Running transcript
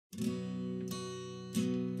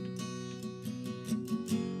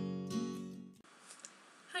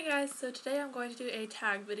Hi guys, so today I'm going to do a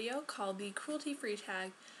tag video called the Cruelty-free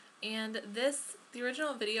Tag, and the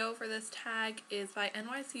original video for this tag is by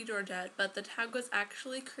NYC Georgette, but the tag was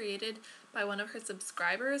actually created by one of her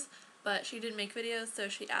subscribers, but she didn't make videos, so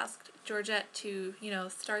she asked Georgette to,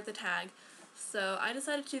 start the tag. So I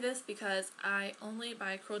decided to do this because I only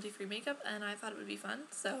buy cruelty-free makeup and I thought it would be fun.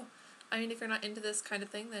 So, if you're not into this kind of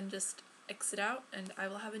thing, then just exit out and I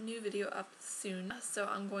will have a new video up soon. So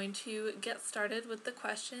I'm going to get started with the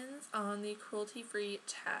questions on the cruelty-free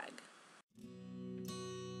tag.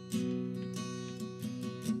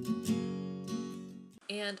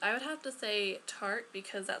 And I would have to say Tarte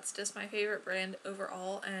because that's just my favorite brand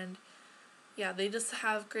overall, and yeah, they just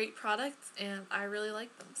have great products and I really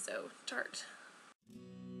like them, so Tarte.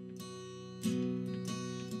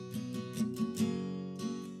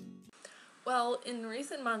 Well, in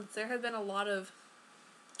recent months there have been a lot of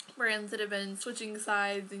brands that have been switching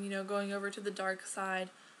sides and, going over to the dark side.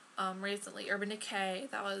 Recently, Urban Decay,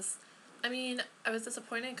 I was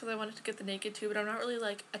disappointed because I wanted to get the Naked too, but I'm not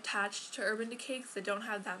really, attached to Urban Decay because they don't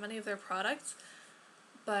have that many of their products.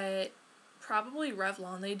 But probably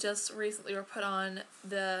Revlon, they just recently were put on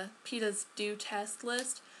the PETA's due test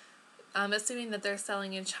list. I'm assuming that they're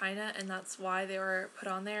selling in China and that's why they were put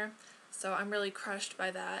on there. So I'm really crushed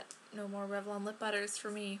by that. No more Revlon lip butters for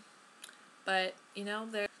me. But,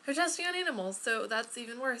 they're testing on animals, so that's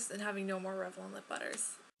even worse than having no more Revlon lip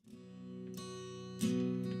butters.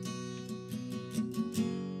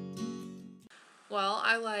 Well,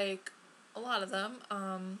 I like a lot of them.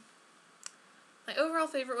 My overall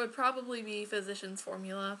favorite would probably be Physicians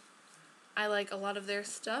Formula. I like a lot of their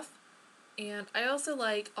stuff. And I also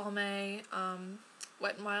like Almay.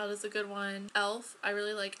 Wet n Wild is a good one. Elf, I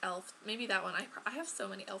really like Elf. Maybe that one. I have so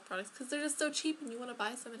many Elf products because they're just so cheap and you want to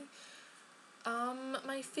buy so many.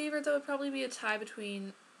 My favorite though would probably be a tie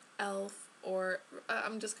between Elf or,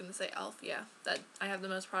 I'm just gonna say Elf, yeah. That I have the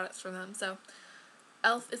most products from them, so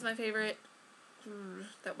Elf is my favorite.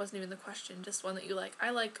 That wasn't even the question, just one that you like. I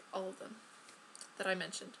like all of them that I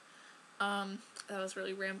mentioned. That was a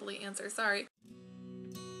really rambly answer, sorry.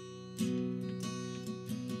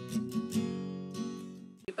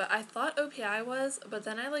 But I thought OPI was, but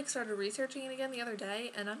then I started researching it again the other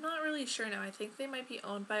day, and I'm not really sure now. I think they might be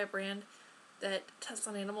owned by a brand that tests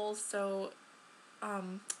on animals, so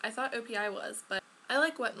I thought OPI was, but I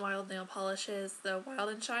like Wet n Wild nail polishes, the Wild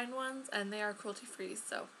and Shine ones, and they are cruelty-free,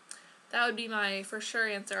 so that would be my for sure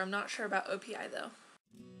answer. I'm not sure about OPI though.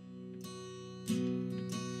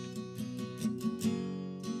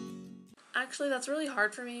 Actually, that's really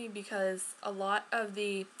hard for me because a lot of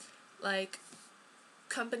the,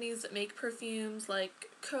 companies that make perfumes, like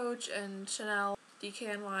Coach and Chanel,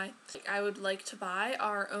 DKNY, I would like to buy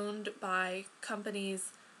are owned by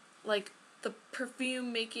companies, the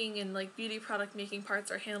perfume making and beauty product making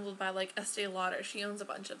parts are handled by Estee Lauder. She owns a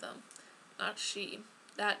bunch of them. Not she.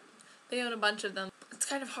 They own a bunch of them. It's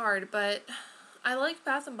kind of hard, but I like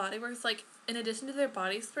Bath & Body Works. In addition to their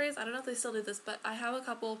body sprays, I don't know if they still do this, but I have a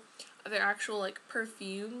couple of their actual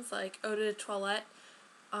perfumes, Eau de Toilette.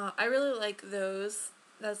 I really like those.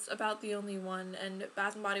 That's about the only one, and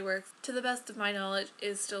Bath & Body Works, to the best of my knowledge,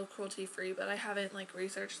 is still cruelty-free, but I haven't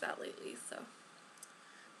researched that lately, so.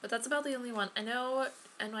 But that's about the only one. I know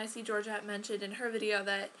NYC Georgette mentioned in her video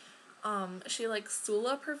that she likes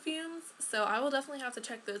Sula perfumes, so I will definitely have to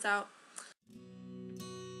check those out.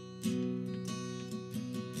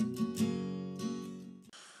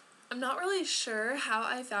 I'm not really sure how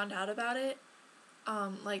I found out about it,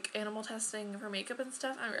 animal testing for makeup and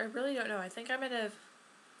stuff. I really don't know. I think I might have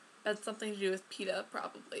had something to do with PETA,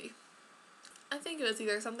 probably. I think it was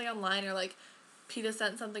either something online or PETA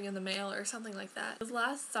sent something in the mail or something like that. It was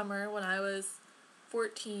last summer when I was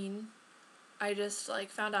 14. I just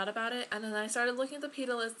found out about it, and then I started looking at the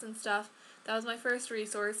PETA lists and stuff. That was my first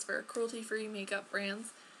resource for cruelty-free makeup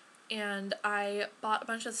brands, and I bought a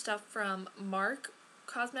bunch of stuff from Mark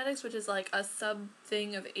Cosmetics, which is a sub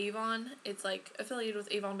thing of Avon. It's affiliated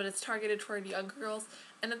with Avon, but it's targeted toward younger girls,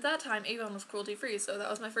 and at that time Avon was cruelty-free, so that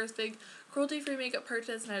was my first big cruelty-free makeup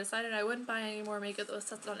purchase, and I decided I wouldn't buy any more makeup that was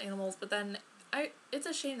tested on animals. But then it's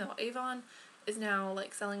a shame though, Avon is now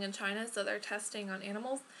selling in China, so they're testing on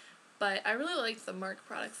animals, but I really liked the Mark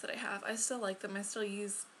products that I have. I still like them, I still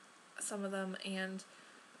use some of them, and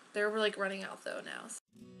they're running out though now.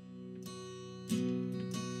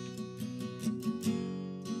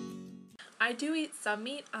 I do eat some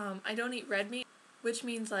meat. I don't eat red meat, which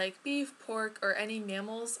means beef, pork, or any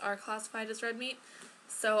mammals are classified as red meat.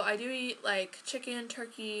 So I do eat chicken,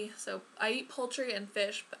 turkey, so I eat poultry and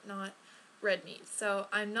fish, but not red meat. So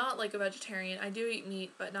I'm not a vegetarian. I do eat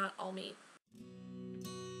meat, but not all meat.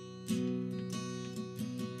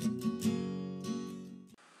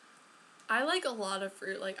 I like a lot of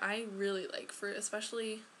fruit. Like, I really like fruit,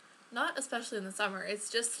 not especially in the summer. It's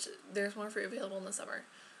just, there's more fruit available in the summer.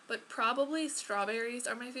 But probably strawberries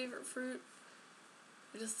are my favorite fruit.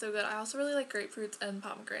 They're just so good. I also really like grapefruits and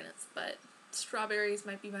pomegranates, but strawberries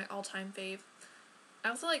might be my all-time fave. I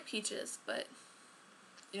also like peaches, but,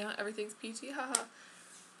 everything's peachy, haha.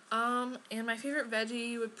 And my favorite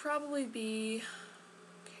veggie would probably be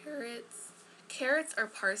carrots. Carrots or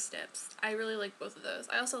parsnips. I really like both of those.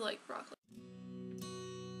 I also like broccoli.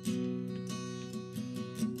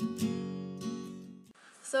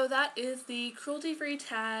 So that is the cruelty-free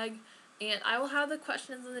tag, and I will have the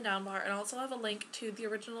questions in the down bar, and also have a link to the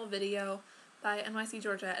original video by NYC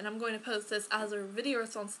Georgia, and I'm going to post this as a video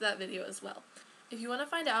response to that video as well. If you want to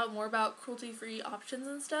find out more about cruelty-free options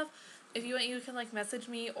and stuff, if you want, you can message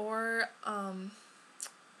me, or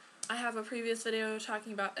I have a previous video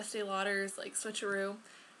talking about Estee Lauder's switcheroo,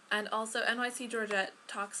 and also NYC Georgette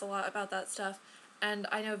talks a lot about that stuff, and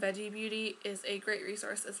I know Veggie Beauty is a great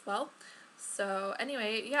resource as well. So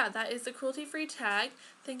anyway, yeah, that is the cruelty-free tag.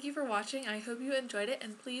 Thank you for watching. I hope you enjoyed it,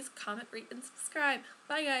 and please comment, rate, and subscribe.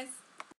 Bye, guys!